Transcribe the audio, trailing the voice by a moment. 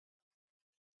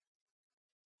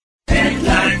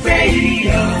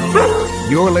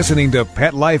You're listening to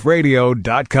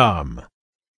PetLifeRadio.com.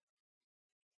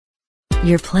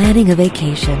 You're planning a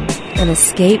vacation, an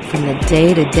escape from the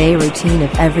day-to-day routine of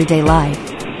everyday life.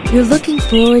 You're looking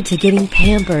forward to getting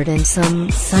pampered in some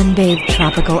sunbathed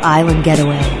tropical island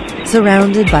getaway,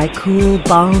 surrounded by cool,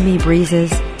 balmy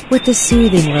breezes, with the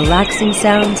soothing, relaxing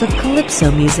sounds of calypso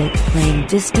music playing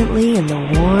distantly in the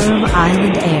warm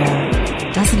island air.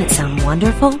 Doesn't it sound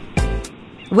wonderful?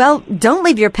 Well, don't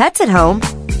leave your pets at home.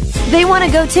 They want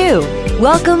to go too.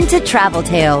 Welcome to Travel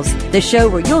Tales, the show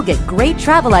where you'll get great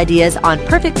travel ideas on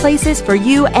perfect places for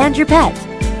you and your pet.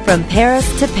 From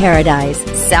Paris to paradise,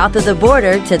 south of the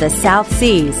border to the South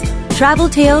Seas, Travel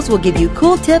Tales will give you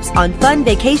cool tips on fun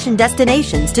vacation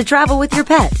destinations to travel with your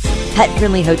pet,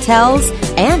 pet-friendly hotels,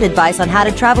 and advice on how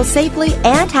to travel safely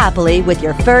and happily with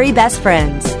your furry best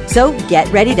friends. So get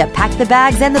ready to pack the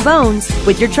bags and the bones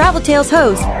with your Travel Tales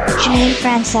host, Janine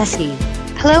Franceschi.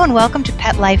 Hello and welcome to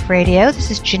Pet Life Radio.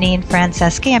 This is Janine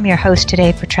Franceschi. I'm your host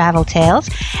today for Travel Tales.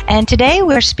 And today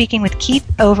we're speaking with Keith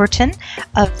Overton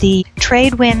of the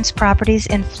Tradewinds Properties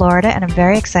in Florida. And I'm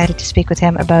very excited to speak with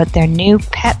him about their new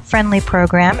pet-friendly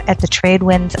program at the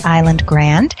Tradewinds Island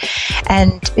Grand.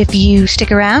 And if you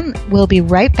stick around, we'll be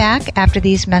right back after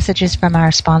these messages from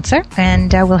our sponsor.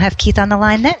 And we'll have Keith on the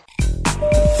line then.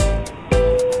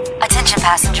 Attention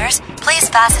passengers, please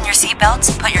fasten your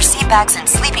seatbelts, put your seat bags and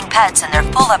sleeping pets in their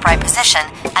full upright position,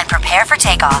 and prepare for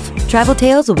takeoff. Travel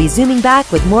Tales will be zooming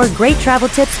back with more great travel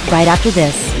tips right after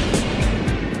this.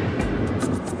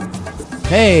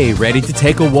 Hey, ready to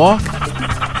take a walk?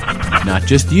 Not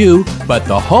just you, but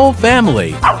the whole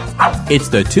family. It's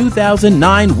the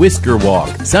 2009 Whisker Walk,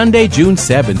 Sunday, June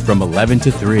 7th from 11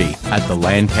 to 3 at the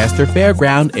Lancaster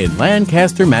Fairground in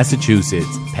Lancaster,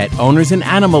 Massachusetts. Pet owners and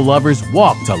animal lovers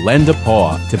walk to lend a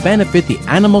paw to benefit the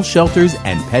animal shelters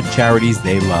and pet charities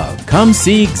they love. Come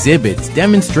see exhibits,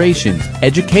 demonstrations,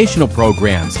 educational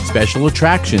programs, special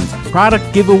attractions, product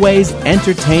giveaways,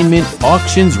 entertainment,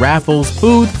 auctions, raffles,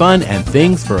 food, fun, and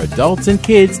things for adults and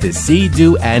kids to see,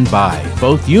 do, and buy,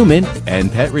 both human and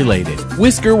pet related.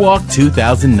 Whisker Walk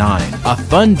 2009, a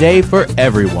fun day for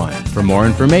everyone. For more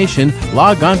information,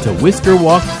 log on to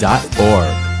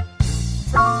whiskerwalk.org.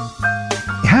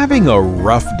 Having a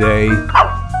rough day?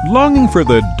 Longing for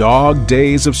the dog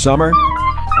days of summer?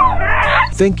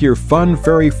 Think your fun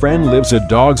furry friend lives a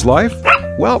dog's life?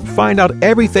 Well, find out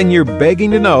everything you're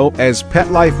begging to know as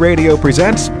Pet Life Radio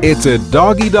presents It's a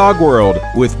Doggy Dog World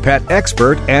with pet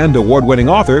expert and award-winning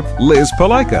author Liz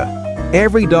Palaika.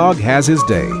 Every dog has his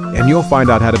day, and you'll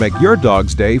find out how to make your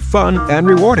dog's day fun and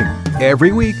rewarding.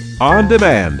 Every week, on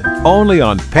demand, only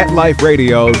on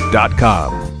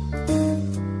PetLifeRadio.com.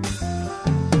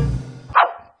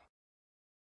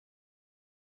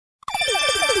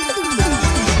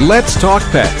 Let's Talk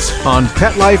Pets on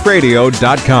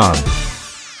PetLifeRadio.com.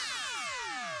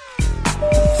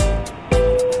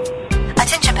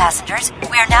 Attention passengers,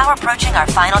 we are now approaching our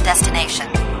final destination.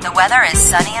 The weather is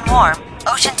sunny and warm.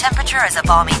 Ocean temperature is a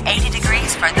balmy 80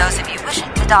 degrees for those of you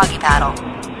wishing to doggy paddle.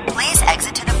 Please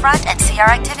exit to the front and see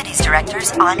our activities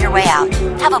directors on your way out.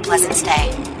 Have a pleasant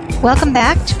stay. Welcome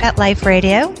back to Pet Life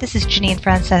Radio. This is Janine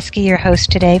Franceschi, your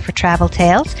host today for Travel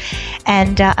Tales.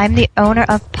 And I'm the owner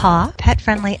of PAW,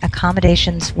 Pet-Friendly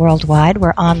Accommodations Worldwide.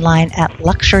 We're online at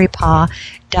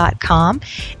luxurypaw.com.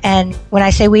 And when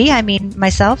I say we, I mean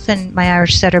myself and my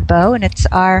Irish setter, Bo. And it's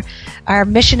our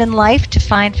mission in life to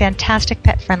find fantastic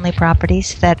pet-friendly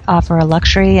properties that offer a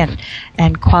luxury and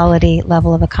quality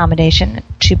level of accommodation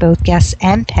to both guests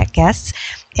and pet guests.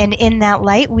 And in that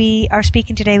light, we are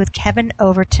speaking today with Kevin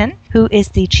Overton, who is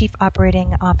the Chief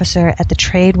Operating Officer at the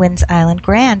Tradewinds Island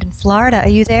Grand in Florida. Are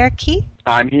you there, Keith?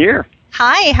 I'm here.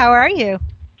 Hi, how are you?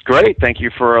 Great. Thank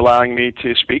you for allowing me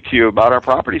to speak to you about our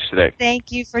properties today.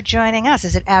 Thank you for joining us.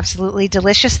 Is it absolutely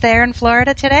delicious there in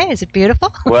Florida today? Is it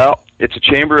beautiful? Well, it's a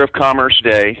Chamber of Commerce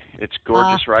day. It's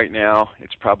gorgeous right now.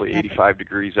 It's probably 85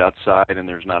 degrees outside, and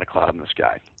there's not a cloud in the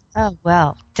sky. Oh,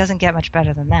 well, it doesn't get much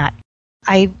better than that.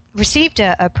 I received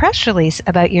a press release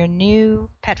about your new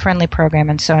pet-friendly program,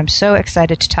 and so I'm so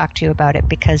excited to talk to you about it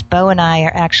because Bo and I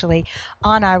are actually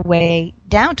on our way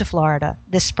down to Florida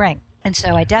this spring, and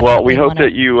so I definitely we hope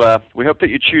that you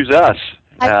choose us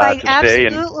to stay.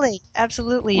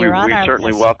 Absolutely. We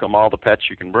certainly welcome all the pets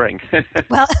you can bring.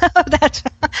 Well,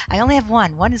 I only have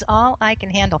one. One is all I can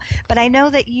handle, but I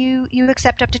know that you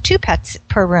accept up to 2 pets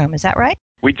per room. Is that right?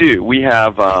 We do. We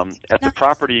have at the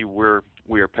property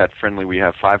we are pet friendly. We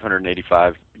have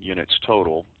 585 units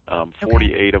total.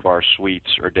 48 of our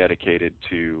suites are dedicated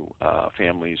to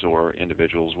families or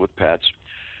individuals with pets.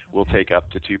 We'll take up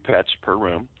to 2 pets per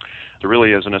room. There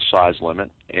really isn't a size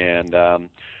limit, and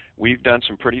we've done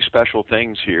some pretty special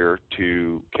things here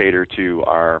to cater to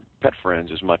our pet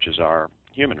friends as much as our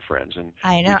human friends. And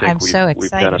I know, I'm so excited.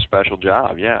 We've done a special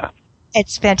job, yeah.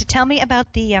 It's fantastic. Tell me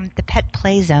about the pet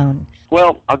play zone.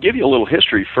 Well, I'll give you a little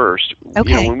history first.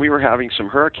 Okay. When we were having some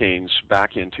hurricanes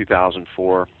back in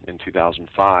 2004 and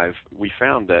 2005, we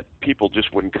found that people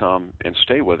just wouldn't come and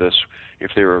stay with us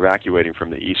if they were evacuating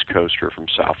from the East Coast or from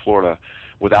South Florida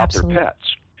without Absolutely. their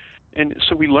pets. And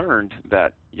so we learned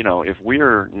that, if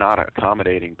we're not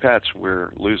accommodating pets,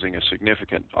 we're losing a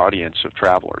significant audience of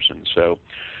travelers. And so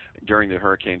during the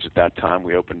hurricanes at that time,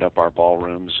 we opened up our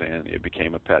ballrooms and it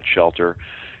became a pet shelter.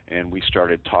 And we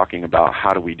started talking about how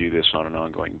do we do this on an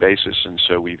ongoing basis. And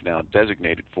so we've now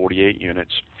designated 48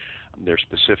 units. They're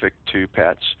specific to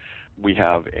pets. We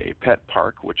have a pet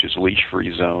park, which is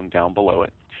leash-free zone down below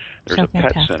it. There's a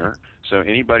pet center. So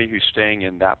anybody who's staying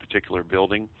in that particular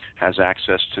building has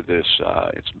access to this.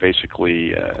 It's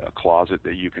basically a closet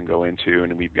that you can go into,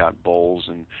 and we've got bowls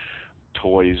and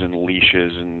toys and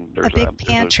leashes. And there's a big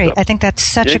pantry. I think that's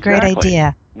such a great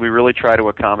idea. We really try to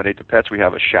accommodate the pets. We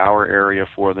have a shower area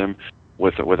for them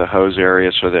with a hose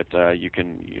area so that you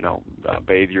can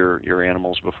bathe your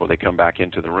animals before they come back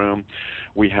into the room.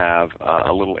 We have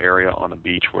a little area on the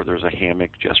beach where there's a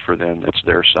hammock just for them that's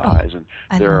their size, and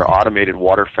there are automated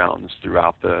water fountains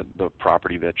throughout the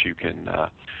property that you can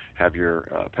have your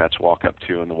pets walk up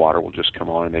to, and the water will just come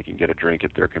on and they can get a drink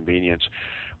at their convenience.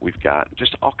 We've got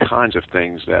just all kinds of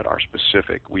things that are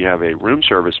specific. We have a room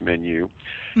service menu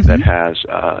that has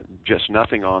just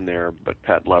nothing on there but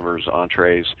pet lovers,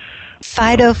 entrees.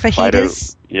 Fido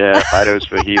fajitas? Fido's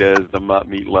fajitas, the mutt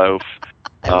meatloaf.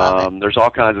 There's all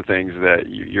kinds of things that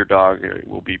your dog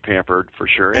will be pampered for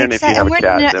sure. And if you have a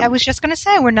cat, I was just going to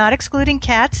say, we're not excluding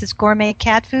cats. It's gourmet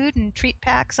cat food and treat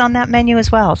packs on that menu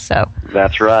as well. So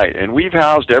that's right. And we've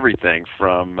housed everything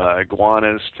from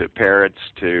iguanas to parrots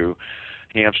to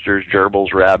hamsters,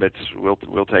 gerbils, rabbits.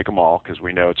 We'll take them all because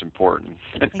we know it's important.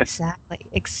 Exactly.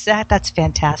 That's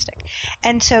fantastic.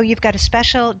 And so you've got a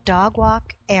special dog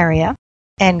walk area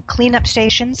and cleanup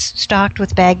stations stocked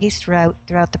with baggies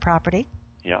throughout the property.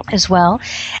 Yeah. As well.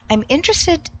 I'm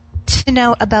interested to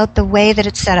know about the way that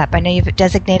it's set up. I know you've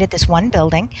designated this one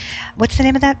building. What's the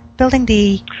name of that building?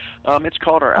 It's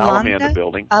called our Alamanda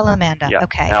building. Alamanda, yeah,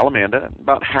 okay. Alamanda.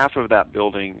 About half of that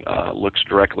building looks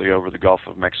directly over the Gulf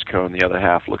of Mexico, and the other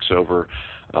half looks over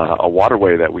a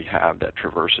waterway that we have that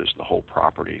traverses the whole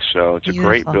property. So it's Beautiful. A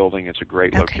great building. It's a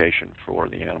great location for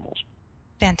the animals.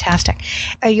 Fantastic.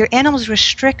 Are your animals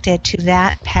restricted to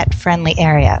that pet-friendly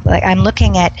area? Like, I'm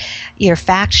looking at your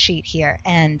fact sheet here,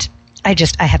 and I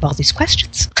have all these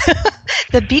questions.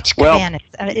 The beach cabana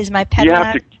is my pet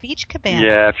beach cabana.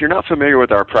 Yeah, if you're not familiar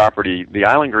with our property, the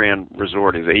Island Grand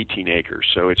Resort is 18 acres,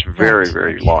 so it's very,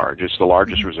 very large. It's the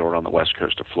largest resort on the west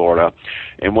coast of Florida.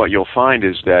 And what you'll find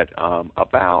is that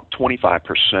about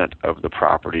 25% of the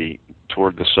property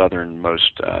toward the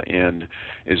southernmost end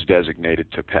is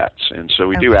designated to pets. And so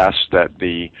we do ask that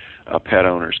the pet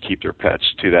owners keep their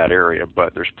pets to that area,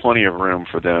 but there's plenty of room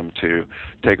for them to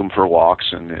take them for walks,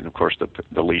 and of course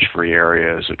the leash-free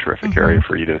area is a terrific area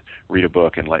for you to read a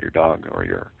book and let your dog or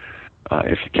your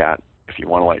if you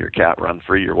want to let your cat run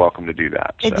free, you're welcome to do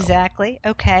that. So. Exactly.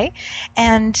 Okay.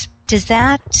 And does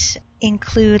that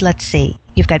include, let's see,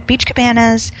 you've got beach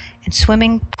cabanas and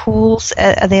swimming pools.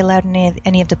 Are they allowed in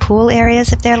any of the pool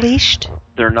areas if they're leashed?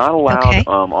 They're not allowed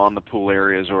on the pool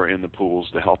areas or in the pools.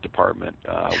 The health department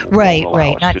won't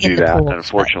allow us not to do in the that, pools,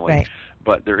 unfortunately. right.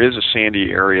 But there is a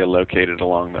sandy area located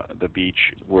along the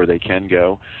beach where they can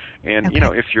go. And,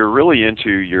 if you're really into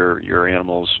your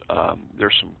animals,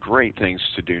 there's some great things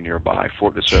to do nearby.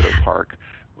 Fort DeSoto Park,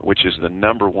 which is the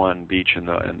 #1 beach in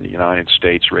the United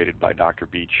States, rated by Dr.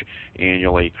 Beach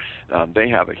annually. They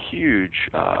have a huge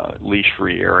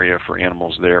leash-free area for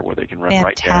animals there where they can run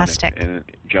right down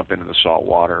and jump into the salt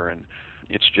water, and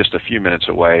it's just a few minutes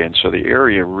away. And so the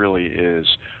area really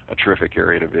is a terrific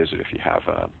area to visit if you have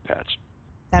pets.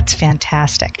 That's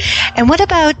fantastic. And what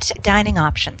about dining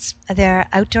options? Are there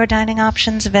outdoor dining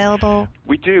options available?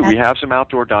 We do. We have some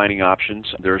outdoor dining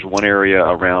options. There's one area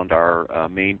around our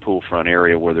main pool front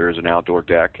area where there is an outdoor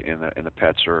deck, and the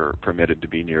pets are permitted to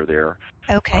be near there.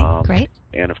 Okay, great.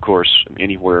 And, of course,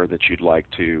 anywhere that you'd like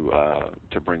to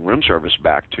bring room service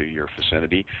back to your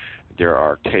vicinity, there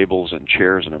are tables and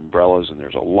chairs and umbrellas, and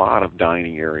there's a lot of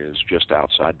dining areas just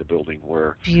outside the building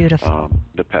where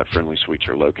the pet-friendly suites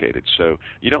are located. So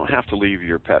you don't have to leave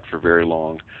your pet for very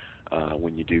long.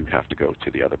 when you do have to go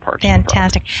to the other parts.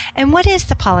 Fantastic. Of the property. And what is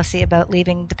the policy about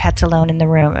leaving the pets alone in the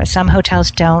room? Some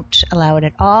hotels don't allow it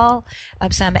at all.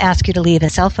 Some ask you to leave a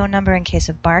cell phone number in case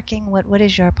of barking. What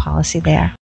is your policy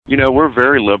there? We're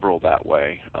very liberal that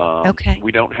way. Okay.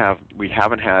 We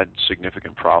haven't had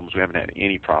significant problems. We haven't had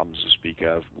any problems to speak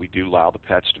of. We do allow the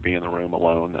pets to be in the room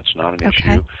alone. That's not an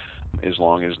issue, as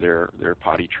long as they're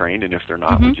potty trained. And if they're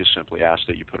not, we just simply ask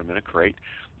that you put them in a crate.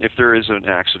 If there is an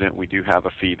accident, we do have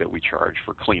a fee that we charge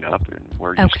for cleanup, and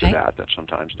we're used to that. That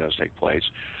sometimes does take place.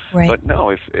 Right. But no,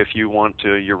 if you want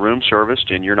your room serviced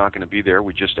and you're not going to be there,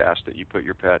 we just ask that you put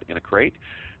your pet in a crate.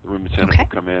 The room attendant will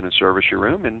come in and service your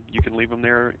room, and you can leave them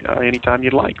there anytime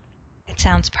you'd like. It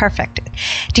sounds perfect.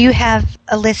 Do you have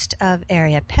a list of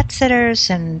area pet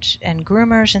sitters and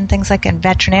groomers and things like, and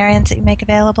veterinarians that you make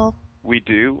available? We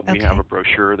do. We have a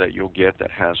brochure that you'll get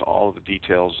that has all of the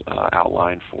details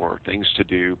outlined for things to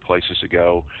do, places to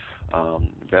go,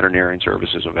 veterinarian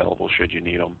services available should you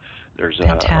need them. There's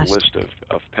a list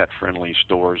of pet-friendly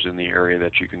stores in the area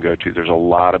that you can go to. There's a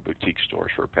lot of boutique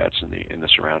stores for pets in the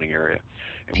surrounding area.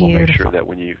 And we'll make sure that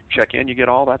when you check in, you get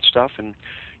all that stuff, and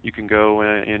you can go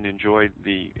and enjoy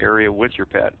the area with your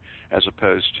pet as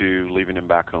opposed to leaving him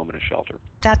back home in a shelter.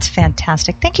 That's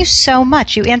fantastic. Thank you so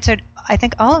much. You answered, I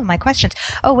think, all of my questions.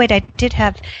 Oh, wait, I did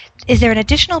have, is there an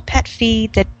additional pet fee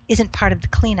that isn't part of the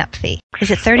cleanup fee?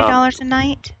 Is it $30 a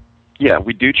night? Yeah,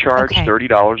 we do charge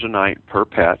 $30 a night per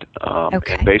pet. And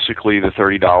basically the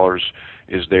 $30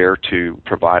 is there to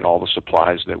provide all the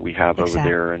supplies that we have over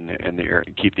there and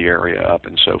keep the area up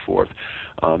and so forth.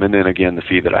 And then again, the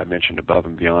fee that I mentioned above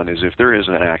and beyond is if there is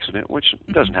an accident, which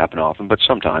doesn't happen often, but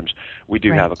sometimes we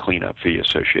do have a cleanup fee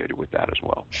associated with that as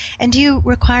well. And do you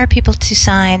require people to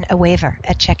sign a waiver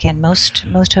at check-in? Most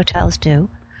hotels do.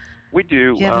 We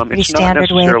do. It's not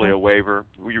necessarily a waiver.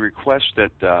 We request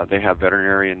that they have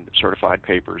veterinarian certified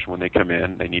papers when they come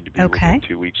in. They need to be within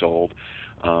 2 weeks old.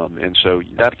 And so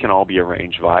that can all be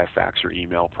arranged via fax or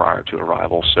email prior to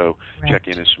arrival. So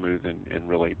check-in is smooth and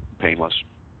really painless.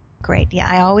 Great.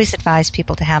 Yeah, I always advise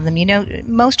people to have them.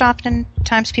 Most often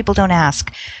times people don't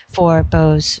ask for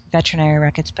those veterinary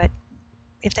records, but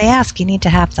if they ask, you need to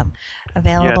have them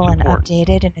available and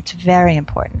updated, and it's very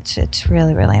important. It's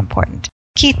really, really important.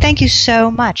 Keith, thank you so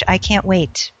much. I can't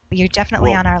wait. You're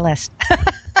definitely on our list.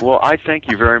 Well, I thank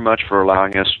you very much for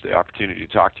allowing us the opportunity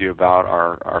to talk to you about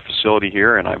our facility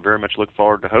here, and I very much look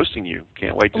forward to hosting you.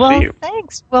 Can't wait to see you.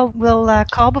 Thanks. Well, we'll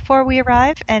call before we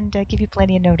arrive and give you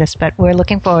plenty of notice, but we're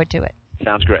looking forward to it.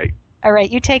 Sounds great. All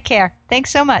right, you take care.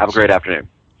 Thanks so much. Have a great afternoon.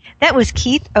 That was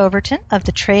Keith Overton of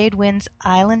the Tradewinds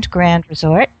Island Grand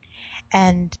Resort.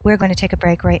 And we're going to take a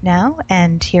break right now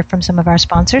and hear from some of our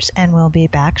sponsors, and we'll be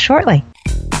back shortly.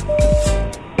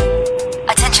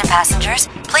 Attention passengers,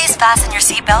 please fasten your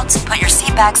seatbelts, put your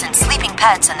seat backs and sleeping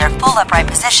pets in their full upright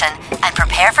position, and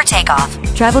prepare for takeoff.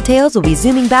 Travel Tales will be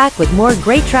zooming back with more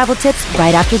great travel tips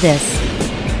right after this.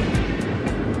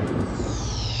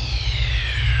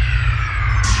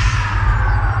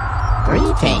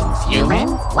 Greetings,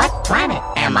 humans. What planet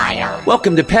am I on?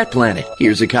 Welcome to Pet Planet.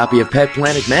 Here's a copy of Pet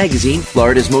Planet Magazine,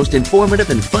 Florida's most informative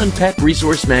and fun pet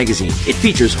resource magazine. It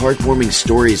features heartwarming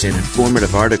stories and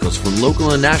informative articles from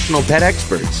local and national pet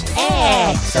experts.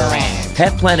 Excellent.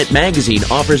 Pet Planet Magazine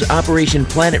offers Operation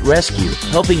Planet Rescue,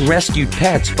 helping rescued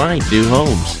pets find new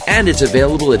homes. And it's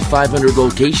available at 500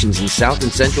 locations in South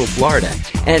and Central Florida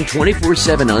and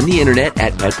 24/7 on the internet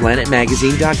at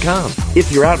PetPlanetMagazine.com.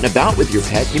 If you're out and about with your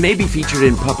pet, you may be featured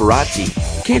in Paparazzi,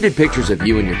 candid pictures of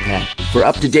you and your pet. For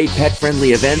up-to-date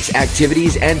pet-friendly events,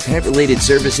 activities, and pet-related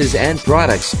services and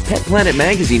products, Pet Planet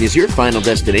Magazine is your final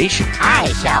destination.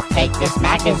 I shall take this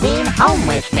magazine home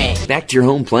with me. Back to your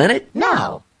home planet?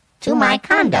 No, to my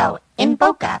condo in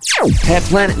Boca. Pet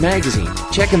Planet Magazine.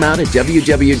 Check them out at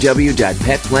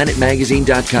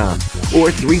www.petplanetmagazine.com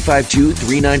or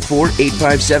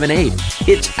 352-394-8578.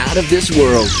 It's out of this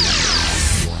world.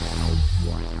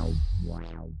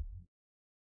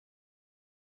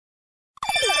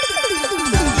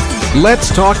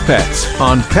 Let's Talk Pets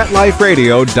on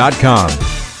PetLifeRadio.com.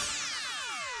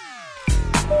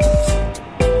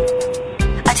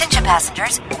 Attention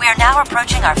passengers, we are now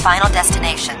approaching our final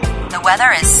destination. The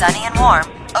weather is sunny and warm.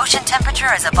 Ocean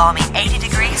temperature is a balmy 80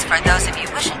 degrees for those of you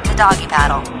wishing to doggy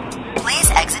paddle. Please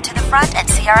exit to the front and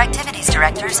see our activities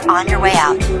directors on your way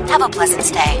out. Have a pleasant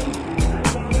stay.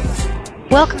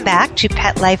 Welcome back to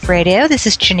Pet Life Radio. This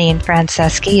is Janine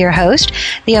Franceschi, your host,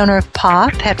 the owner of PAW,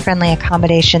 pet-friendly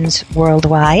accommodations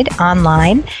worldwide,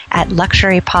 online at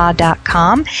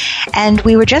luxurypaw.com. And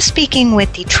we were just speaking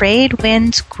with the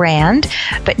Tradewinds Grand,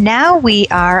 but now we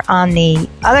are on the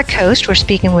other coast. We're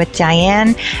speaking with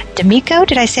Diane D'Amico.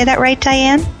 Did I say that right,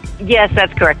 Diane? Yes,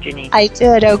 that's correct, Janine. I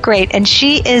did. Oh, great. And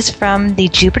she is from the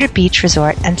Jupiter Beach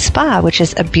Resort and Spa, which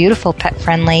is a beautiful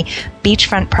pet-friendly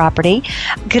beachfront property.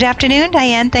 Good afternoon,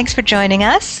 Diane. Thanks for joining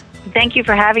us. Thank you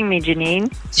for having me,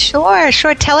 Janine.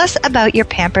 Sure. Tell us about your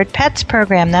Pampered Pets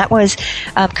program. That was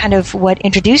kind of what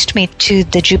introduced me to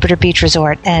the Jupiter Beach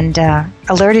Resort and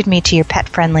alerted me to your pet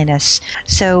friendliness.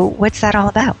 So what's that all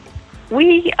about?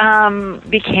 We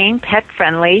became pet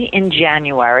friendly in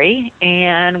January,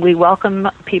 and we welcome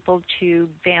people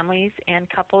families and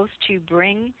couples to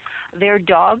bring their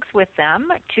dogs with them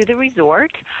to the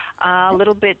resort. A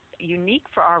little bit unique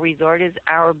for our resort is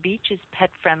our beach is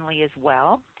pet friendly as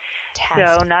well.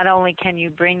 Fantastic. So not only can you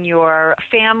bring your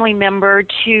family member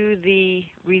to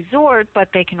the resort,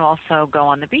 but they can also go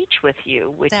on the beach with you,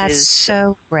 which is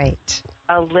so great.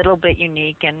 A little bit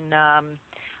unique. And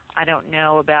I don't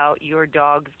know about your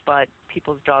dogs, but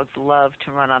people's dogs love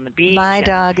to run on the beach. My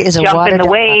dog is a jump water in the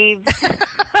dog. waves.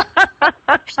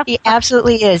 He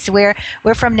absolutely is. We're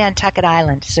from Nantucket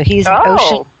Island, so he's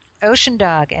an ocean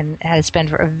dog and has been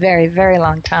for a very, very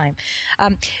long time.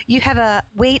 You have a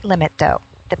weight limit, though.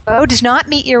 The Bo does not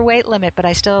meet your weight limit, but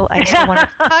I still want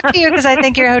to talk to you because I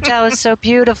think your hotel is so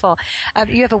beautiful.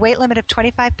 You have a weight limit of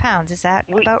 25 pounds. Is that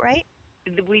about right?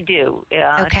 We do.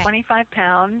 25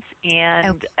 pounds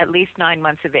and at least 9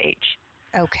 months of age.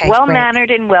 Okay. Well-mannered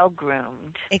and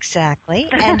well-groomed. Exactly.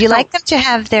 And you like them to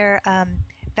have their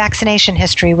vaccination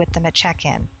history with them at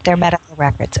check-in, their medical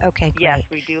records. Okay, great. Yes,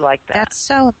 we do like that. That's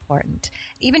so important.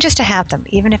 Even just to have them,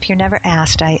 even if you're never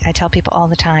asked, I tell people all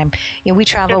the time, we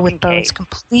travel with Bo's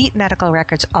complete medical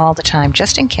records all the time,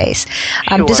 just in case.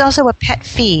 Sure. There's also a pet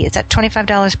fee. Is that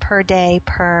 $25 per day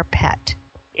per pet?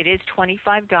 It is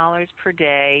 $25 per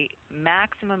day,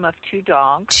 maximum of 2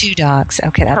 dogs. 2 dogs,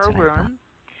 okay, that's per what I room. thought.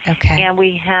 Okay. And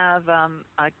we have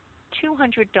a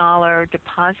 $200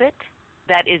 deposit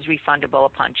that is refundable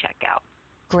upon checkout.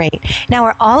 Great. Now,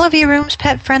 are all of your rooms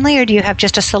pet friendly, or do you have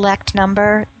just a select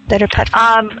number that are pet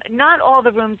friendly? Not all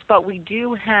the rooms, but we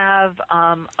do have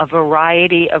a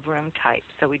variety of room types.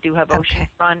 So we do have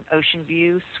oceanfront, ocean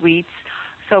view, suites.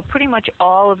 So pretty much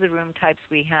all of the room types,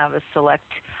 we have a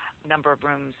select number of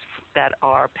rooms that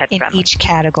are pet friendly. In each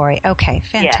category. Okay,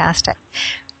 fantastic. Yeah.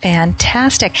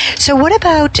 Fantastic. So what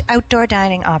about outdoor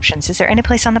dining options? Is there any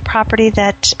place on the property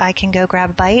that I can go grab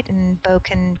a bite and Bo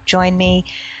can join me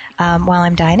while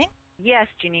I'm dining? Yes,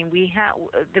 Janine.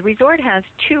 The resort has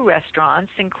 2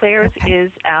 restaurants. Sinclair's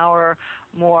is our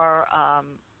more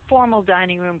formal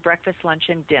dining room, breakfast, lunch,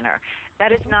 and dinner.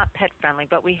 That is not pet friendly,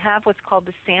 but we have what's called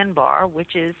the Sandbar,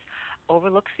 which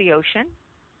overlooks the ocean.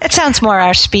 It sounds more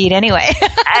our speed anyway.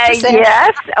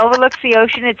 Yes, overlooks the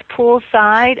ocean. It's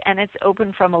poolside, and it's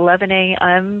open from 11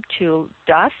 a.m. to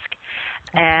dusk.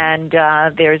 And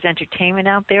there's entertainment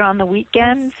out there on the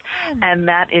weekends, and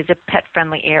that is a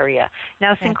pet-friendly area.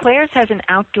 Now, Sinclair's has an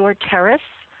outdoor terrace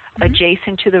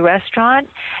adjacent to the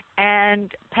restaurant,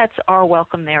 and pets are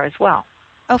welcome there as well.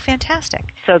 Oh,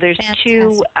 fantastic. So there's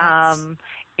 2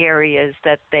 areas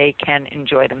that they can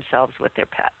enjoy themselves with their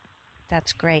pet.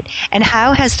 That's great. And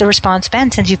how has the response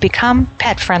been since you've become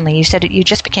pet-friendly? You said you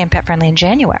just became pet-friendly in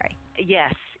January.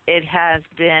 Yes, it has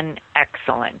been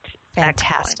excellent.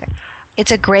 Fantastic. Excellent.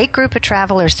 It's a great group of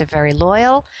travelers. They're very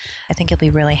loyal. I think you'll be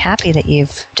really happy that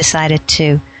you've decided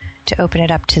to open it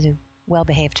up to the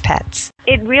well-behaved pets.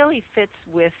 It really fits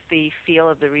with the feel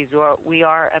of the resort. We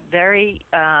are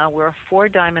we're a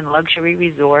 4-diamond luxury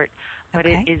resort, but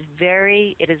it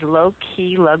is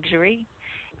low-key luxury,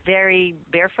 very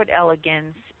barefoot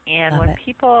elegance, and when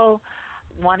people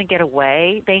want to get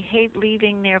away, they hate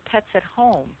leaving their pets at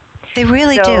home. They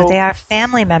really do. They are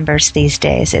family members these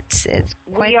days.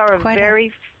 We are a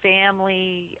very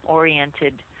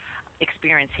family-oriented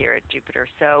experience here at Jupiter,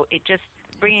 so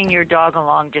bringing your dog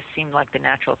along just seemed like the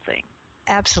natural thing.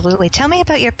 Absolutely. Tell me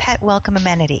about your pet welcome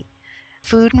amenity.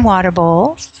 Food and water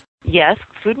bowls. Yes,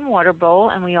 food and water bowl,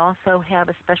 and we also have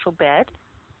a special bed.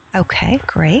 Okay,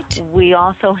 great. We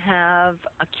also have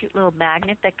a cute little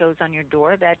magnet that goes on your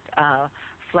door that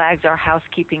flags our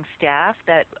housekeeping staff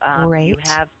that you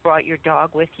have brought your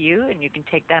dog with you, and you can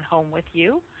take that home with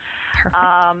you.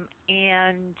 Perfect.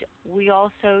 And we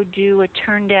also do a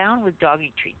turn down with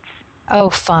doggy treats. Oh,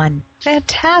 fun.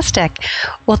 Fantastic.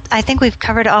 Well, I think we've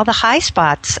covered all the high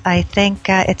spots. I think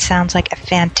it sounds like a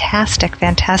fantastic,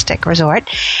 fantastic resort.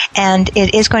 And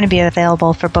it is going to be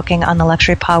available for booking on the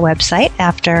Luxury Paw website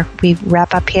after we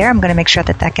wrap up here. I'm going to make sure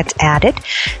that gets added.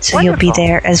 So Wonderful. You'll be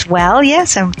there as well.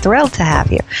 Yes, I'm thrilled to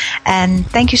have you. And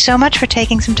thank you so much for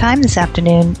taking some time this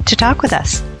afternoon to talk with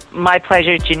us. My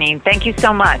pleasure, Janine. Thank you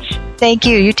so much. Thank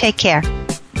you. You take care.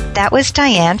 That was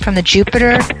Diane from the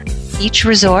Jupiter beach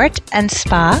resort and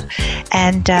spa,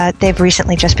 and they've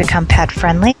recently just become pet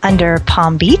friendly under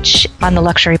Palm Beach on the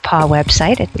Luxury Paw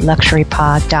website at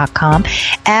luxurypaw.com,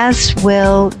 as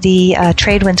will the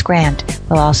Tradewinds Grand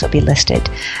will also be listed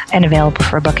and available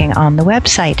for booking on the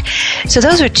website. So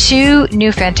those are two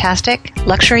new fantastic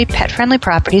luxury pet friendly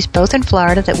properties, both in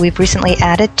Florida, that we've recently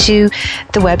added to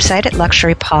the website at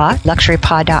Luxury Paw,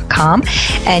 luxurypaw.com,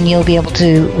 and you'll be able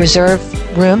to reserve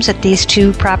rooms at these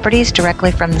two properties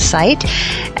directly from the site.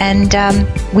 And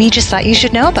we just thought you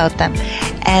should know about them.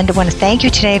 And I want to thank you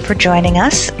today for joining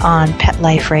us on Pet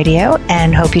Life Radio,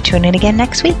 and hope you tune in again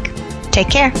next week. Take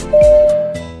care.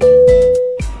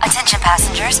 Attention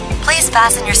passengers, please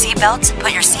fasten your seatbelts,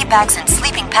 put your seat bags and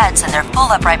sleeping pets in their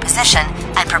full upright position,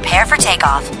 and prepare for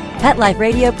takeoff. Pet Life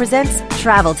Radio presents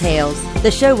Travel Tales,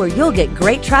 the show where you'll get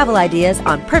great travel ideas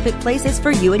on perfect places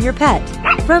for you and your pet.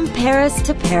 From Paris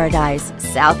to paradise,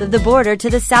 south of the border to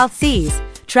the South Seas,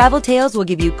 Travel Tales will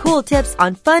give you cool tips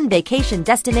on fun vacation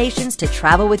destinations to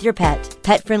travel with your pet,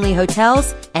 pet-friendly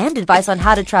hotels, and advice on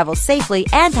how to travel safely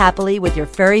and happily with your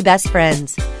furry best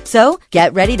friends. So,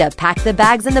 get ready to pack the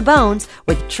bags and the bones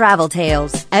with Travel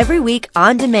Tales, every week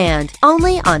on demand,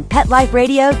 only on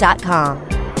PetLifeRadio.com.